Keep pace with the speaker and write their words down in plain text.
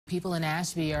People in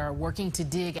Ashby are working to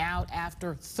dig out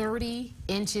after 30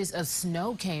 inches of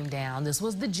snow came down. This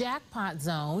was the jackpot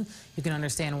zone. You can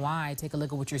understand why. Take a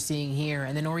look at what you're seeing here.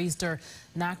 And the nor'easter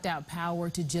knocked out power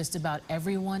to just about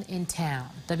everyone in town.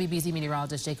 WBZ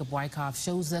meteorologist Jacob Wycoff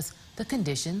shows us the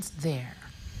conditions there.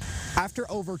 After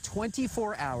over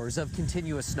 24 hours of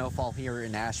continuous snowfall here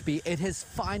in Ashby, it has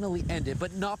finally ended,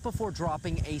 but not before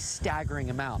dropping a staggering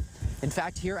amount. In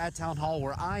fact, here at Town Hall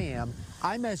where I am,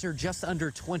 I measured just under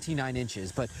 29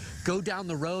 inches, but go down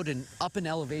the road and up in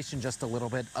elevation just a little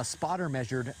bit, a spotter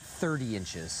measured 30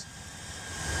 inches.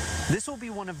 This will be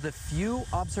one of the few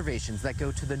observations that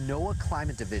go to the NOAA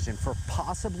Climate Division for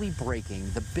possibly breaking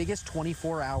the biggest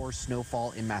 24-hour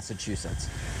snowfall in Massachusetts.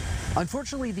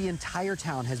 Unfortunately, the entire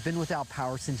town has been without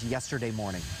power since yesterday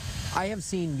morning. I have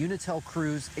seen Unitil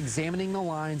crews examining the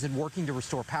lines and working to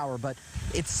restore power, but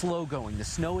it's slow going. The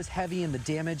snow is heavy and the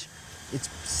damage, it's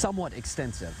somewhat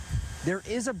extensive. There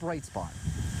is a bright spot.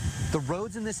 The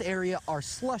roads in this area are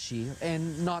slushy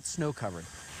and not snow covered.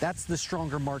 That's the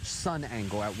stronger March sun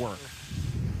angle at work.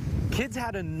 Kids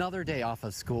had another day off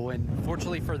of school, and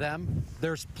fortunately for them,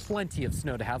 there's plenty of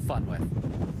snow to have fun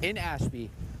with. In Ashby,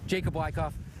 Jacob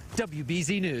Wycoff,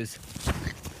 WBZ News.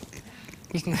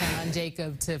 You can count on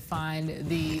Jacob to find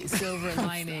the silver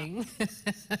lining.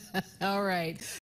 All right.